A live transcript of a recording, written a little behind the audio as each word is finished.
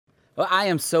Well, I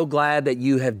am so glad that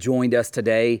you have joined us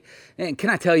today. And can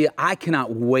I tell you, I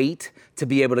cannot wait to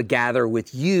be able to gather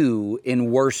with you in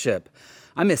worship.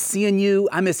 I miss seeing you.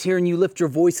 I miss hearing you lift your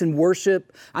voice in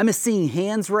worship. I miss seeing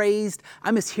hands raised. I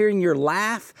miss hearing your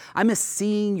laugh. I miss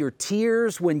seeing your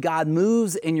tears when God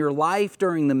moves in your life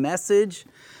during the message.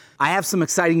 I have some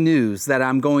exciting news that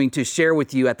I'm going to share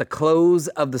with you at the close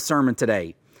of the sermon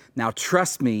today. Now,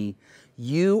 trust me,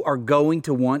 you are going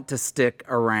to want to stick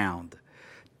around.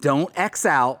 Don't X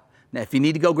out. Now, if you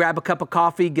need to go grab a cup of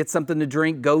coffee, get something to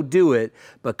drink, go do it,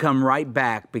 but come right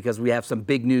back because we have some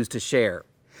big news to share.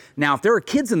 Now, if there are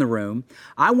kids in the room,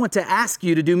 I want to ask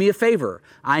you to do me a favor.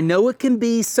 I know it can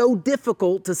be so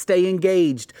difficult to stay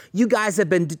engaged. You guys have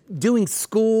been doing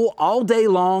school all day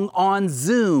long on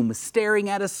Zoom, staring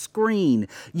at a screen.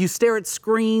 You stare at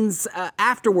screens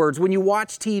afterwards when you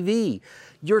watch TV.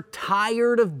 You're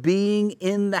tired of being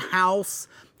in the house.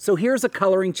 So here's a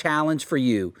coloring challenge for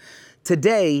you.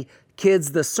 Today,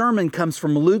 kids, the sermon comes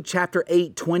from Luke chapter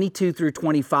 8, 22 through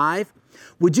 25.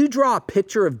 Would you draw a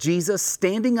picture of Jesus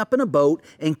standing up in a boat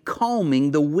and calming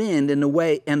the wind and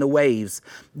the waves?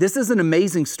 This is an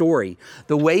amazing story.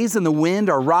 The waves and the wind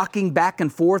are rocking back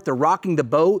and forth. They're rocking the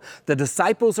boat. The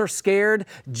disciples are scared.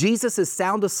 Jesus is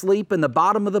sound asleep in the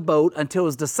bottom of the boat until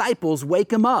his disciples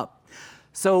wake him up.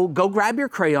 So go grab your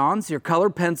crayons, your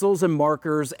colored pencils and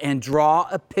markers, and draw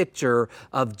a picture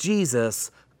of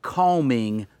Jesus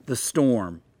calming the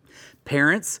storm.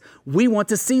 Parents, we want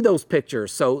to see those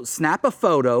pictures, so snap a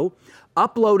photo,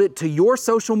 upload it to your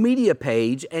social media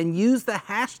page, and use the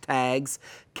hashtags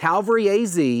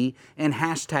CalvaryAZ and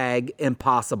hashtag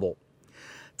Impossible.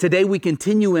 Today we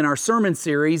continue in our sermon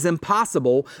series,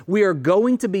 Impossible. We are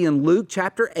going to be in Luke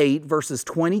chapter 8, verses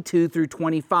 22 through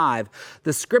 25.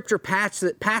 The scripture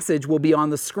passage will be on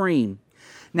the screen.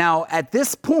 Now, at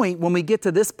this point, when we get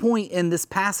to this point in this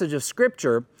passage of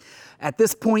scripture, at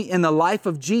this point in the life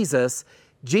of Jesus,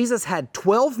 Jesus had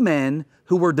 12 men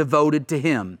who were devoted to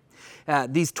him.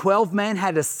 These 12 men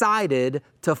had decided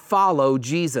to follow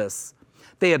Jesus.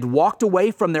 They had walked away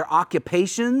from their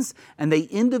occupations and they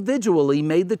individually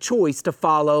made the choice to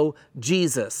follow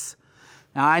Jesus.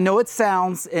 Now, I know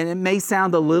it may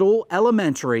sound a little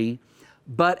elementary,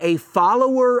 but a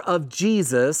follower of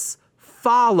Jesus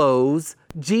follows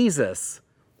Jesus.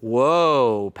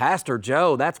 Whoa, Pastor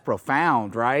Joe, that's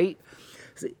profound, right?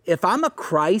 If I'm a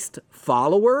Christ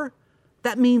follower,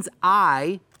 that means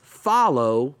I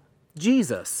follow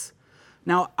Jesus.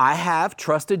 Now, I have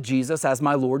trusted Jesus as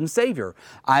my Lord and Savior.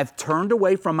 I've turned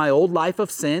away from my old life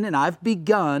of sin and I've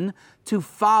begun to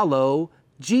follow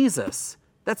Jesus.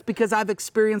 That's because I've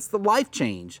experienced the life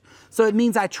change. So it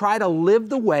means I try to live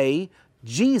the way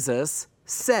Jesus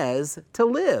says to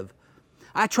live.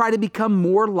 I try to become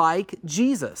more like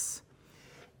Jesus.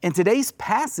 In today's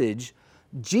passage,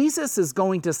 Jesus is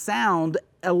going to sound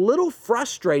a little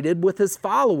frustrated with his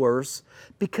followers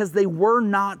because they were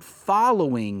not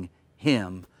following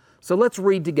him. So let's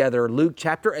read together Luke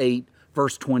chapter 8,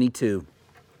 verse 22.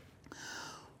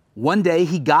 One day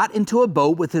he got into a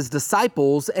boat with his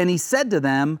disciples and he said to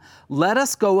them, "Let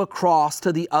us go across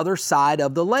to the other side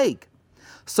of the lake."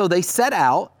 So they set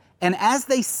out, and as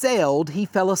they sailed, he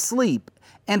fell asleep,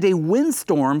 and a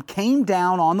windstorm came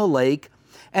down on the lake,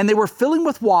 and they were filling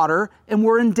with water and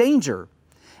were in danger.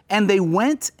 And they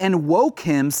went and woke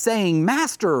him, saying,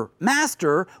 "Master,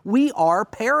 Master, we are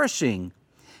perishing."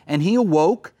 And he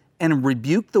awoke and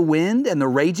rebuked the wind and the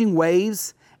raging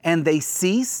waves, and they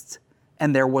ceased,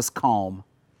 and there was calm.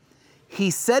 He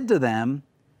said to them,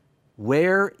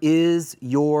 "Where is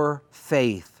your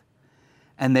faith?"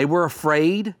 And they were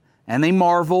afraid, and they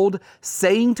marveled,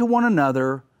 saying to one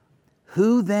another,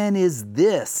 "Who then is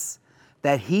this,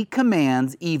 that he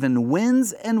commands even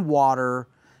winds and water,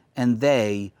 and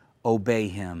they obey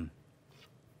him?"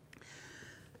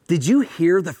 Did you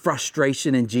hear the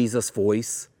frustration in Jesus'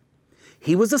 voice?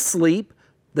 He was asleep.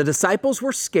 The disciples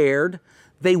were scared.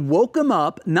 They woke him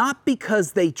up, not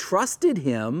because they trusted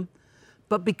him,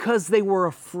 but because they were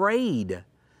afraid.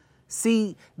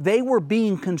 See, they were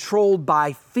being controlled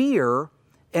by fear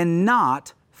and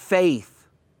not faith.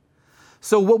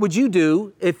 So what would you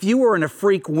do if you were in a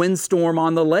freak windstorm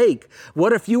on the lake?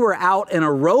 What if you were out in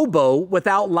a rowboat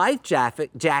without life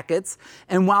jackets,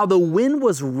 and while the wind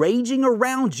was raging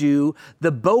around you,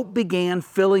 the boat began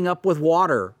filling up with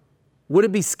water? Would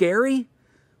it be scary?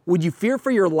 Would you fear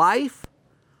for your life?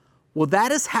 Well,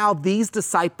 that is how these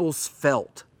disciples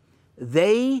felt.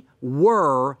 They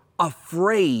were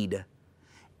afraid,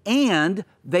 and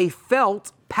they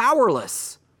felt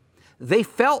powerless. They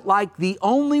felt like the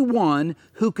only one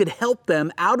who could help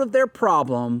them out of their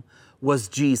problem was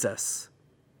Jesus.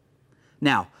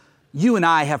 Now, You and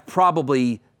I have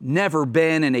probably never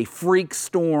been in a freak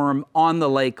storm on the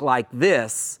lake like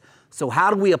this. So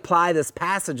how do we apply this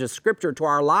passage of Scripture to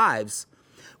our lives?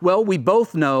 Well, we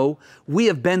both know we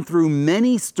have been through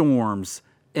many storms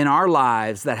in our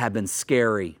lives that have been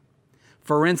scary.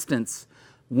 For instance,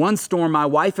 one storm my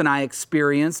wife and I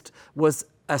experienced was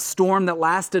a storm that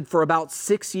lasted for about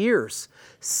 6 years.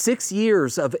 6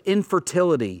 years of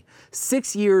infertility,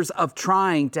 6 years of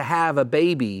trying to have a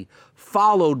baby,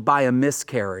 followed by a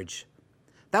miscarriage.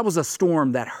 That was a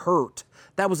storm that hurt.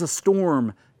 That was a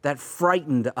storm that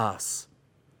frightened us.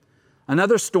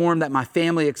 Another storm that my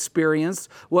family experienced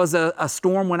was a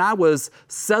storm when I was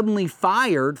suddenly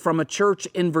fired from a church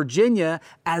in Virginia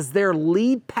as their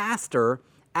lead pastor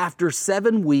after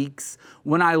 7 weeks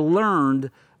when I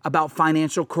learned about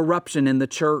financial corruption in the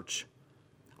church.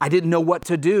 I didn't know what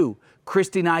to do.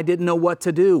 Christy and I didn't know what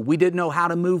to do. We didn't know how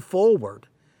to move forward.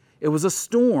 It was a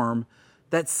storm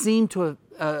that seemed to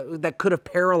that could have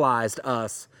paralyzed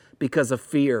us because of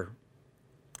fear.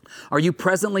 Are you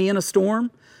presently in a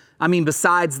storm? I mean,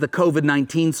 besides the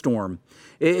COVID-19 storm,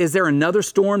 is there another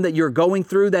storm that you're going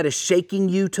through that is shaking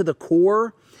you to the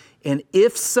core? And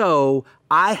if so,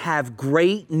 I have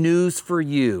great news for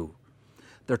you.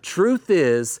 The truth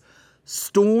is,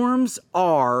 storms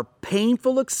are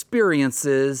painful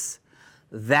experiences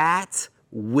that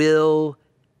will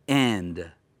end.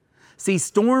 See,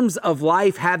 storms of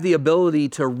life have the ability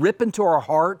to rip into our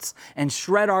hearts and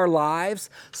shred our lives.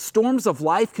 Storms of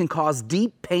life can cause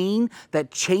deep pain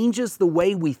that changes the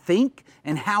way we think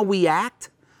and how we act.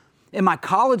 In my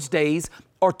college days,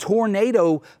 a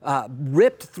tornado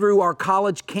ripped through our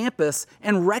college campus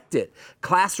and wrecked it.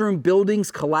 Classroom buildings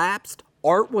collapsed.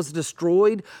 Art was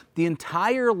destroyed. The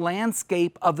entire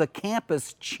landscape of the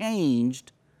campus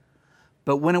changed.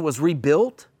 But when it was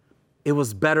rebuilt, it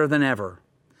was better than ever.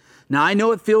 Now, I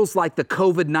know it feels like the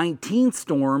COVID-19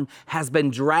 storm has been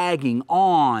dragging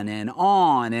on and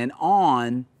on and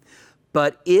on,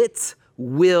 but it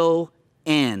will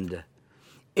end.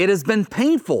 It has been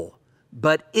painful,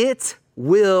 but it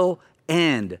will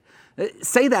end.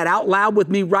 Say that out loud with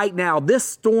me right now. This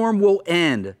storm will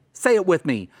end. Say it with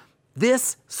me.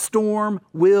 This storm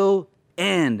will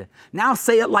end. Now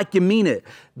say it like you mean it.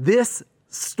 This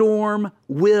storm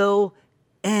will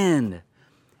end.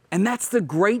 And that's the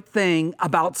great thing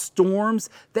about storms.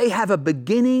 They have a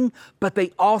beginning, but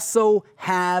they also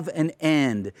have an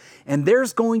end. And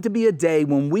there's going to be a day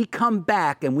when we come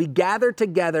back and we gather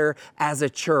together as a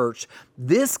church.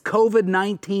 This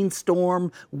COVID-19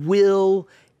 storm will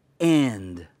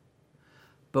end.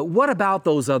 But what about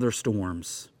those other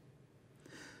storms?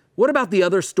 What about the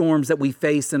other storms that we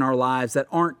face in our lives that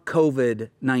aren't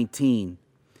COVID-19?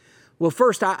 Well,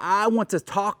 first, I want to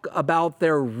talk about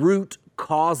their root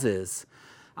causes.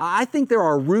 I think there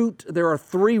are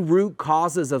 3 root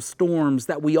causes of storms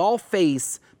that we all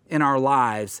face in our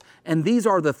lives, and these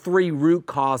are the 3 root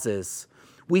causes.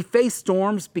 We face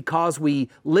storms because we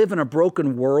live in a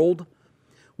broken world.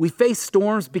 We face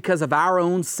storms because of our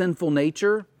own sinful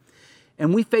nature,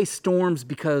 and we face storms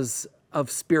because of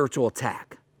spiritual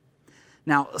attack.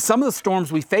 Now, some of the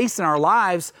storms we face in our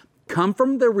lives come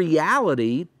from the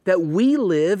reality that we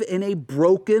live in a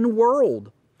broken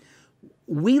world.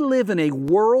 We live in a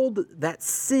world that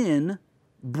sin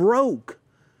broke.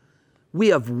 We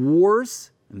have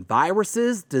wars and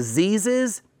viruses,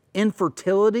 diseases,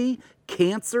 infertility,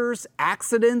 cancers,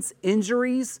 accidents,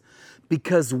 injuries,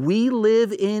 because we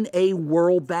live in a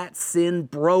world that sin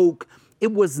broke.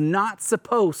 It was not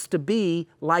supposed to be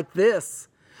like this.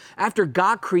 After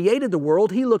God created the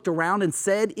world, He looked around and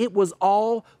said it was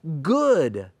all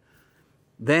good.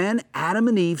 Then Adam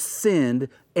and Eve sinned,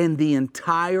 and the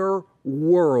entire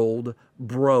world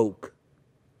broke.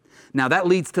 Now that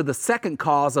leads to the second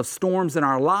cause of storms in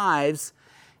our lives,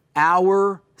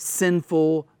 our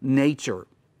sinful nature.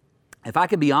 If I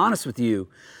could be honest with you,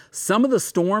 some of the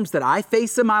storms that I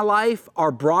face in my life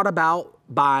are brought about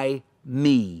by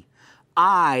me.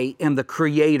 I am the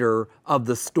creator of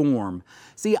the storm.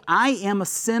 See, I am a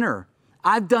sinner.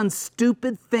 I've done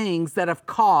stupid things that have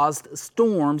caused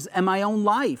storms in my own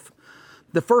life.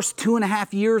 The first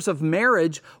 2.5 years of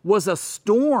marriage was a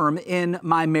storm in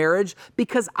my marriage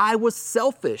because I was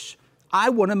selfish. I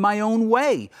wanted my own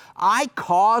way. I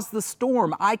caused the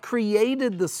storm. I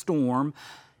created the storm.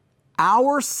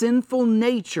 Our sinful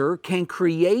nature can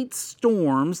create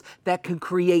storms that can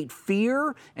create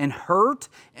fear and hurt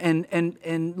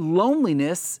and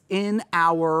loneliness in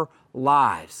our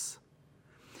lives.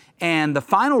 And the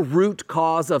final root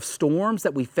cause of storms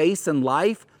that we face in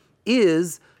life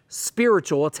is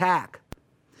spiritual attack.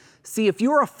 See, if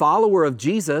you're a follower of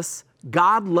Jesus,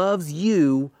 God loves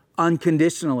you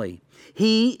unconditionally.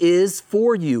 He is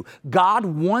for you. God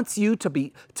wants you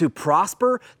to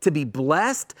prosper, to be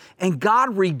blessed, and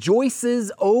God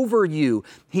rejoices over you.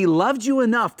 He loved you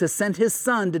enough to send His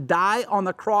Son to die on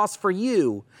the cross for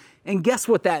you. And guess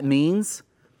what that means?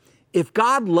 If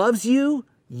God loves you,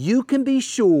 you can be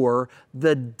sure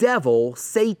the devil,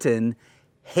 Satan,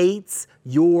 hates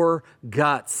your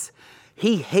guts.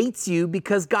 He hates you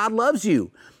because God loves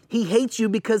you. He hates you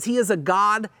because He is a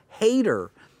God hater.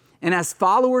 And as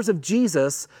followers of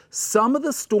Jesus, some of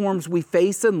the storms we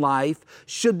face in life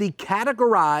should be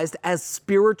categorized as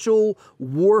spiritual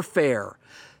warfare.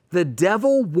 The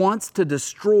devil wants to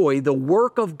destroy the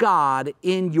work of God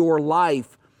in your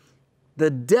life. The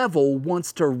devil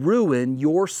wants to ruin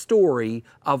your story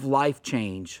of life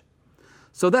change.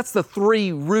 So that's the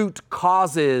three root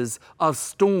causes of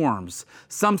storms.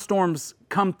 Some storms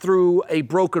come through a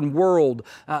broken world.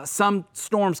 Some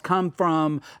storms come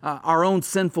from our own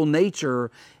sinful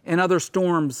nature, and other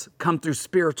storms come through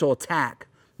spiritual attack.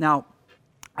 Now,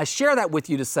 I share that with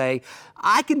you to say,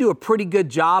 I can do a pretty good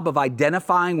job of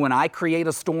identifying when I create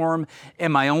a storm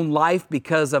in my own life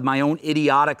because of my own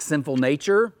idiotic, sinful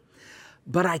nature.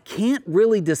 But I can't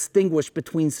really distinguish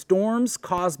between storms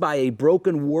caused by a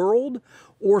broken world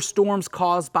or storms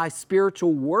caused by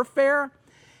spiritual warfare.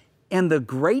 And the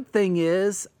great thing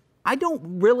is, I don't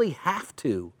really have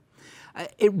to.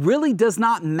 It really does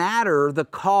not matter the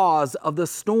cause of the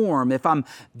storm, if I'm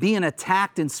being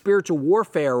attacked in spiritual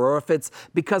warfare or if it's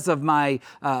because of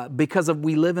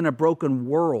we live in a broken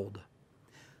world.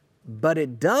 But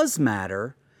it does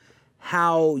matter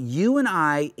how you and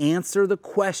I answer the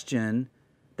question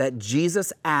that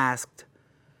Jesus asked,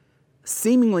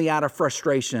 seemingly out of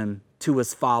frustration, to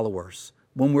His followers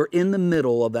when we're in the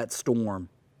middle of that storm.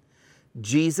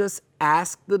 Jesus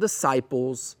asked the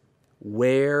disciples,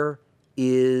 "Where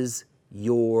is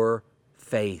your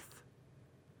faith?"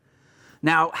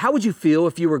 Now, how would you feel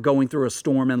if you were going through a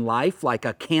storm in life, like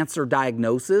a cancer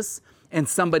diagnosis, and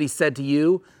somebody said to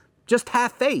you, "Just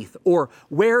have faith," or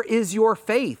 "Where is your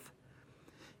faith?"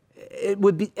 It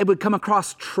would come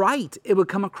across trite. It would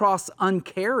come across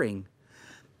uncaring.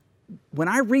 When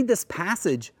I read this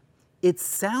passage, it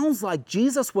sounds like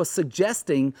Jesus was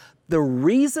suggesting the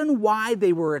reason why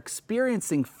they were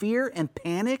experiencing fear and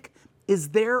panic is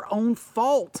their own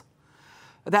fault.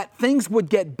 That things would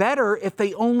get better if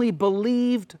they only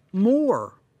believed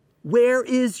more. Where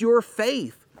is your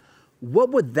faith?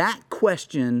 What would that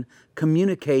question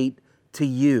communicate to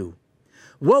you?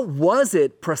 What was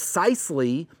it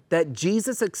precisely that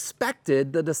Jesus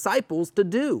expected the disciples to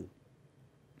do?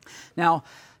 Now,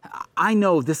 I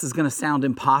know this is going to sound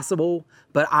impossible,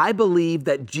 but I believe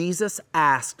that Jesus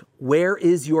asked, "Where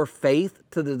is your faith?"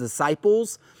 to the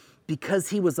disciples because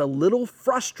He was a little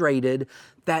frustrated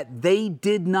that they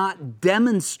did not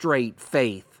demonstrate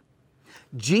faith.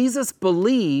 Jesus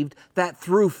believed that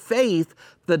through faith,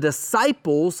 the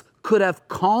disciples could have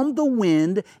calmed the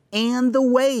wind and the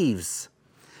waves.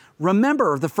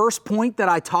 Remember the first point that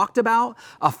I talked about?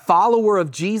 A follower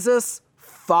of Jesus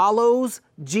follows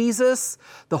Jesus.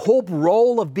 The whole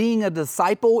role of being a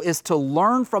disciple is to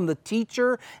learn from the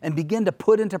teacher and begin to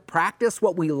put into practice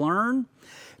what we learn.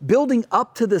 Building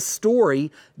up to this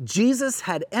story, Jesus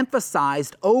had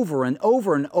emphasized over and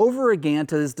over and over again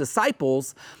to His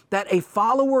disciples that a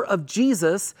follower of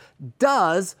Jesus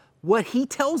does what He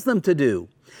tells them to do.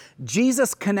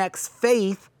 Jesus connects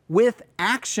faith with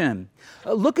action.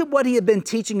 Look at what He had been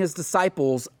teaching His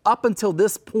disciples up until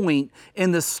this point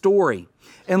in the story.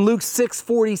 In Luke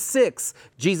 6:46,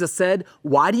 Jesus said,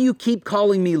 "Why do you keep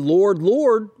calling me Lord,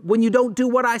 Lord, when you don't do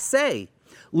what I say?"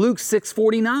 Luke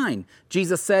 6:49,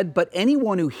 Jesus said, "But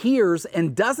anyone who hears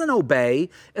and doesn't obey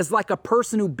is like a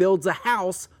person who builds a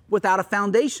house without a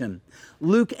foundation."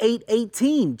 Luke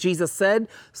 8:18, Jesus said,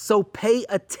 "So pay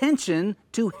attention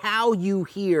to how you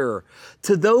hear.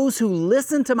 To those who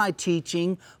listen to my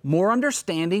teaching, more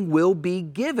understanding will be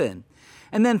given."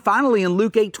 And then finally in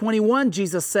Luke 8:21,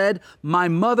 Jesus said, "My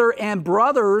mother and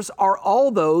brothers are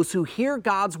all those who hear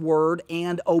God's word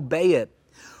and obey it."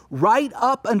 Right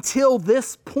up until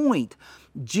this point,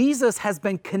 Jesus has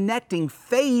been connecting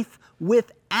faith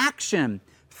with action,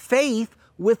 faith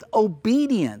with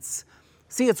obedience.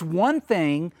 See, it's one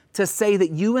thing to say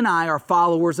that you and I are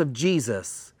followers of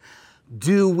Jesus.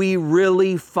 Do we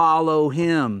really follow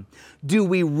Him? Do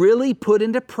we really put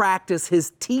into practice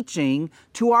His teaching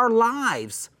to our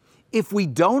lives? If we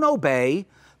don't obey,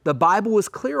 the Bible is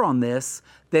clear on this,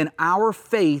 then our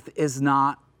faith is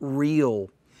not real.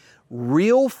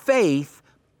 Real faith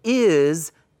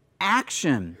is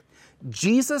action.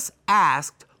 Jesus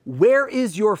asked, "Where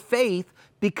is your faith?"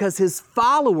 because His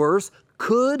followers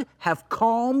could have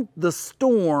calmed the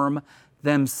storm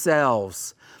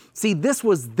themselves. See, this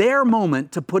was their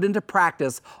moment to put into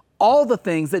practice all the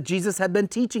things that Jesus had been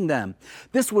teaching them.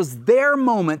 This was their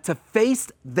moment to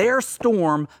face their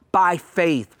storm by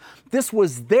faith. This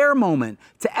was their moment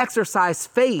to exercise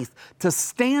faith, to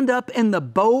stand up in the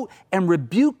boat and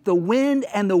rebuke the wind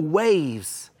and the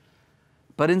waves.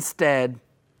 But instead,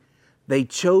 they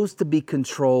chose to be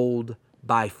controlled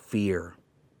by fear.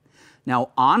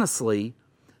 Now, honestly,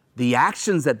 the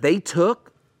actions that they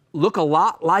took look a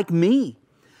lot like me.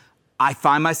 I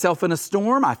find myself in a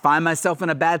storm. I find myself in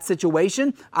a bad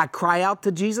situation. I cry out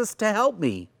to Jesus to help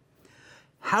me.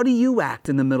 How do you act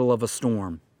in the middle of a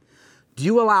storm? Do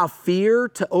you allow fear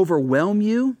to overwhelm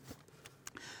you?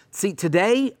 See,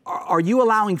 today, are you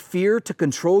allowing fear to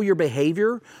control your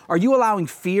behavior? Are you allowing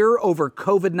fear over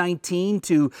COVID-19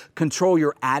 to control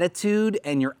your attitude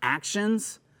and your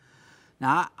actions?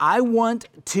 Now, I want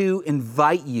to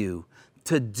invite you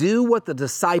to do what the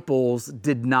disciples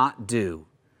did not do.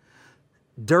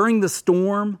 During the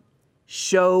storm,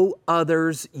 show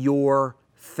others your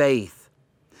faith.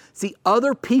 See,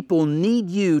 other people need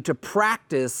you to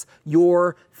practice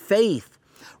your faith.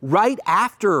 Right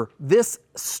after this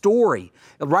story,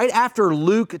 right after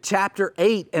Luke chapter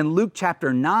 8 and Luke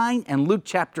chapter 9 and Luke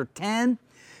chapter 10,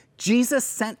 Jesus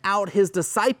sent out his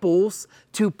disciples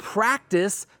to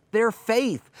practice their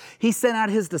faith. He sent out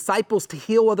his disciples to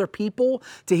heal other people,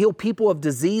 to heal people of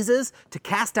diseases, to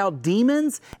cast out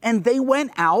demons, and they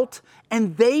went out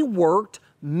and they worked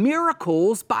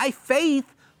miracles by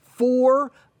faith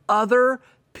for other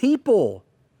people.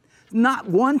 Not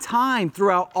one time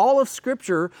throughout all of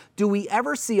Scripture do we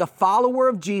ever see a follower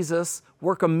of Jesus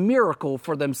work a miracle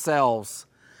for themselves.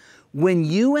 When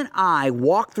you and I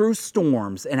walk through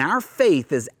storms and our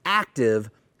faith is active,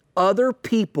 other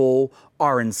people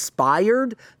are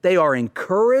inspired, they are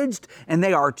encouraged, and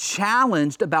they are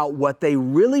challenged about what they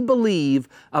really believe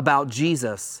about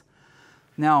Jesus.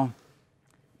 Now,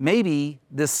 maybe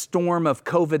this storm of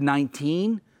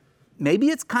COVID-19, maybe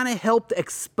it's kind of helped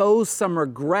expose some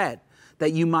regret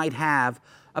that you might have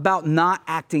about not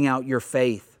acting out your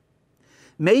faith.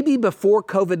 Maybe before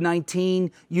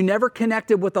COVID-19, you never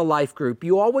connected with a life group.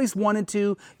 You always wanted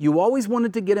to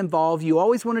get involved, you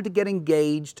always wanted to get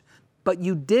engaged, but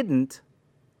you didn't.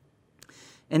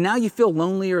 And now you feel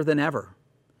lonelier than ever.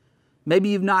 Maybe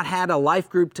you've not had a life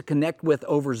group to connect with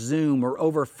over Zoom or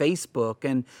over Facebook,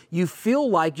 and you feel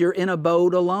like you're in a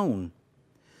boat alone.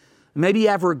 Maybe you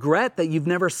have regret that you've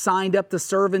never signed up to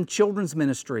serve in children's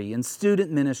ministry and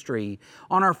student ministry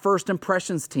on our First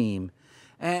Impressions team.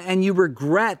 And you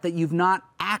regret that you've not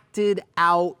acted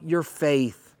out your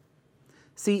faith.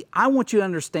 See, I want you to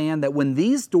understand that when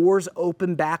these doors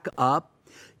open back up,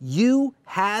 you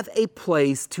have a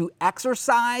place to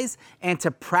exercise and to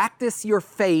practice your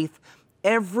faith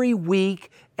every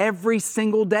week, every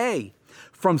single day.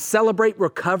 From Celebrate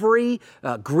Recovery,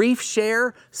 Grief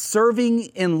Share, serving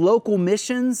in local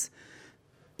missions,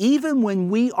 even when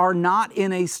we are not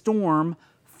in a storm,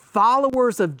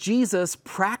 followers of Jesus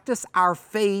practice our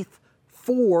faith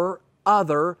for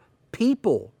other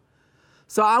people.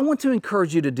 So I want to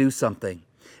encourage you to do something.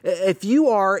 If you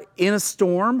are in a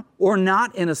storm or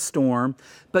not in a storm,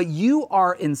 but you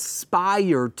are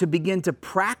inspired to begin to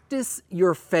practice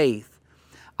your faith,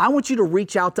 I want you to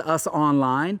reach out to us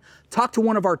online, talk to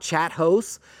one of our chat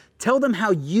hosts, tell them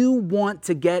how you want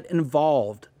to get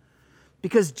involved.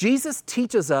 Because Jesus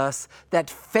teaches us that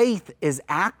faith is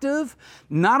active,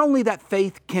 not only that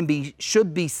faith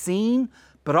should be seen,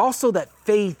 but also that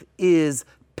faith is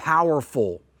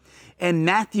powerful. In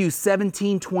Matthew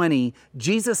 17:20,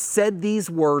 Jesus said these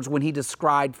words when he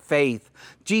described faith.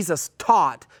 Jesus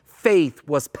taught faith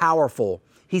was powerful.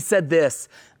 He said this,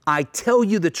 "I tell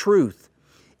you the truth,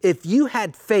 if you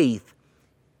had faith,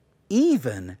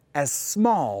 even as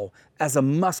small as a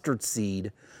mustard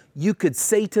seed, you could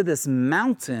say to this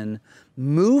mountain,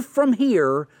 move from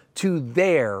here to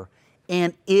there,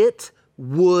 and it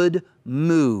would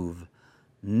move.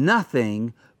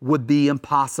 Nothing would be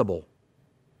impossible."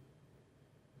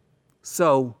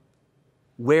 So,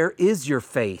 where is your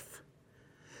faith?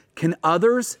 Can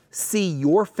others see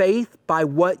your faith by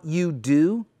what you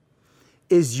do?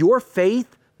 Is your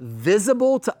faith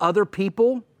visible to other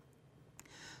people?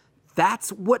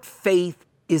 That's what faith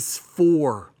is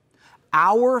for.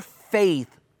 Our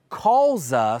faith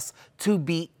calls us to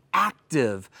be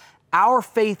active. Our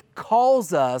faith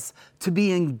calls us to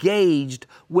be engaged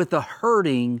with a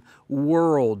hurting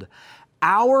world.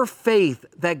 Our faith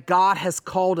that God has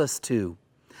called us to,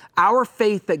 our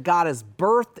faith that God has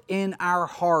birthed in our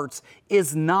hearts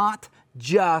is not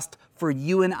just for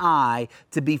you and I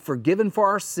to be forgiven for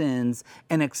our sins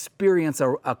and experience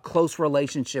a close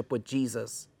relationship with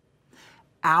Jesus.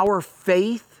 Our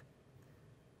faith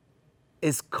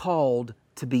is called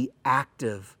to be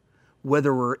active,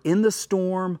 whether we're in the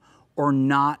storm or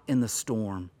not in the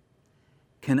storm.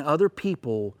 Can other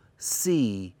people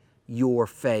see your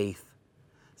faith?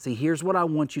 See, here's what I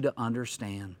want you to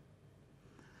understand.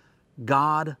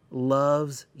 God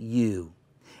loves you,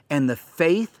 and the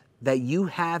faith that you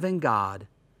have in God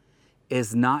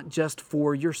is not just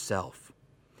for yourself,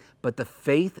 but the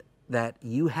faith that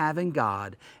you have in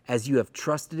God, as you have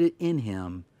trusted it in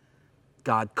Him,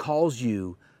 God calls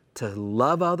you to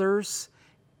love others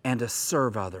and to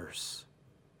serve others.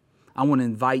 I want to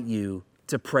invite you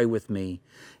to pray with me.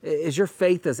 Is your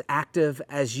faith as active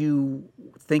as you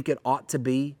think it ought to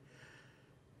be?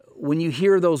 When you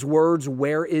hear those words,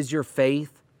 where is your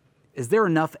faith? Is there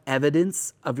enough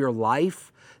evidence of your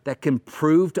life that can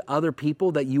prove to other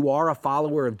people that you are a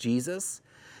follower of Jesus?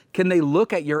 Can they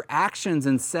look at your actions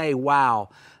and say, wow,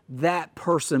 that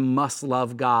person must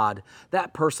love God.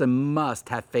 That person must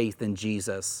have faith in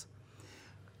Jesus.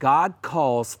 God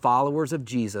calls followers of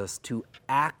Jesus to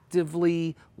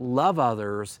actively love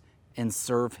others and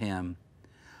serve Him.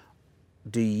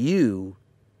 Do you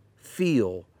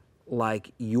feel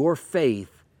like your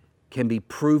faith can be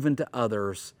proven to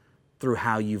others through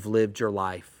how you've lived your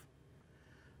life?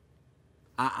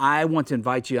 I want to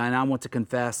invite you, and I want to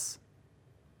confess,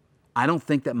 I don't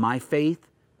think that my faith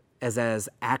is as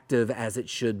active as it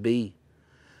should be.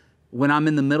 When I'm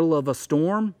in the middle of a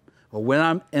storm, or when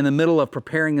I'm in the middle of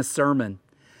preparing a sermon,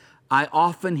 I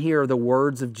often hear the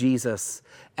words of Jesus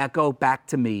echo back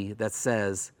to me that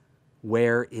says,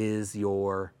 where is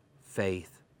your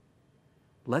faith?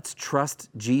 Let's trust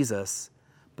Jesus,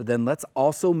 but then let's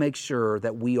also make sure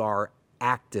that we are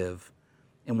active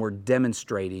and we're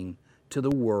demonstrating to the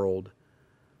world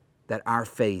that our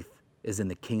faith is in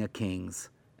the King of Kings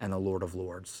and the Lord of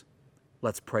Lords.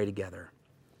 Let's pray together.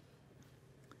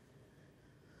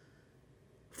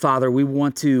 Father, we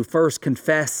want to first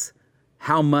confess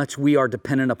how much we are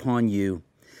dependent upon you.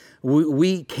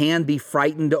 We can be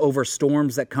frightened over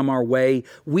storms that come our way.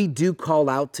 We do call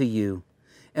out to you,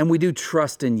 and we do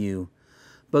trust in you.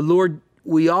 But Lord,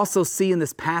 we also see in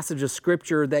this passage of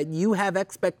Scripture that you have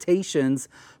expectations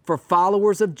for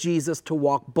followers of Jesus to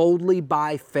walk boldly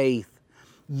by faith.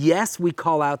 Yes, we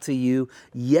call out to you.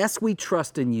 Yes, we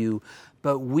trust in you,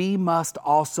 but we must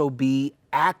also be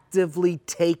actively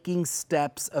taking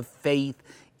steps of faith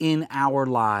in our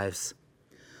lives.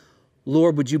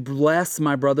 Lord, would you bless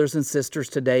my brothers and sisters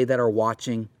today that are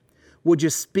watching? Would you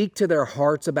speak to their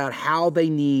hearts about how they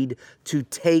need to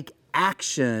take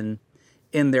action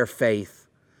in their faith?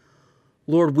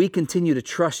 Lord, we continue to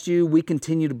trust you. We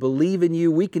continue to believe in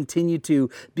you. We continue to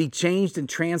be changed and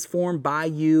transformed by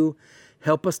you.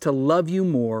 Help us to love you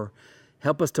more.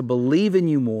 Help us to believe in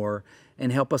you more,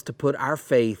 and help us to put our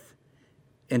faith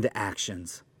into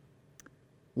actions.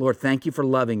 Lord, thank you for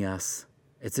loving us.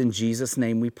 It's in Jesus'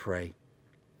 name we pray.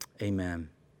 Amen.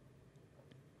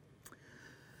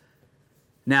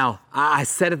 Now, I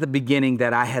said at the beginning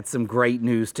that I had some great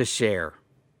news to share.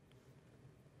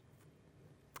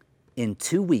 In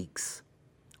 2 weeks,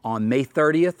 on May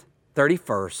 30th,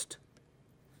 31st,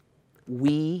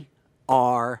 we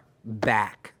are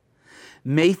back.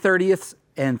 May 30th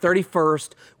and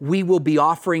 31st, we will be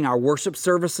offering our worship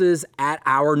services at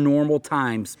our normal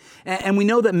times. And we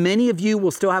know that many of you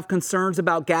will still have concerns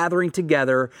about gathering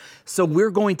together, so we're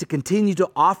going to continue to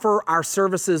offer our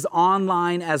services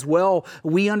online as well.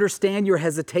 We understand your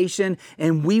hesitation,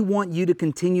 and we want you to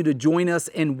continue to join us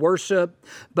in worship.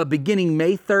 But beginning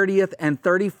May 30th and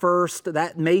 31st,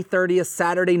 that May 30th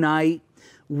Saturday night,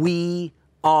 we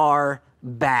are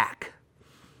back.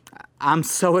 I'm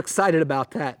so excited about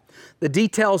that. The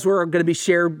details were going to be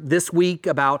shared this week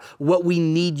about what we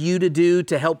need you to do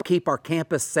to help keep our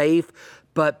campus safe.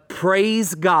 But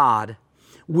praise God,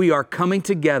 we are coming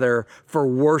together for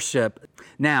worship.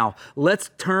 Now,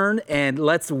 let's turn and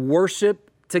let's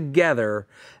worship together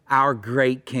our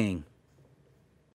great King.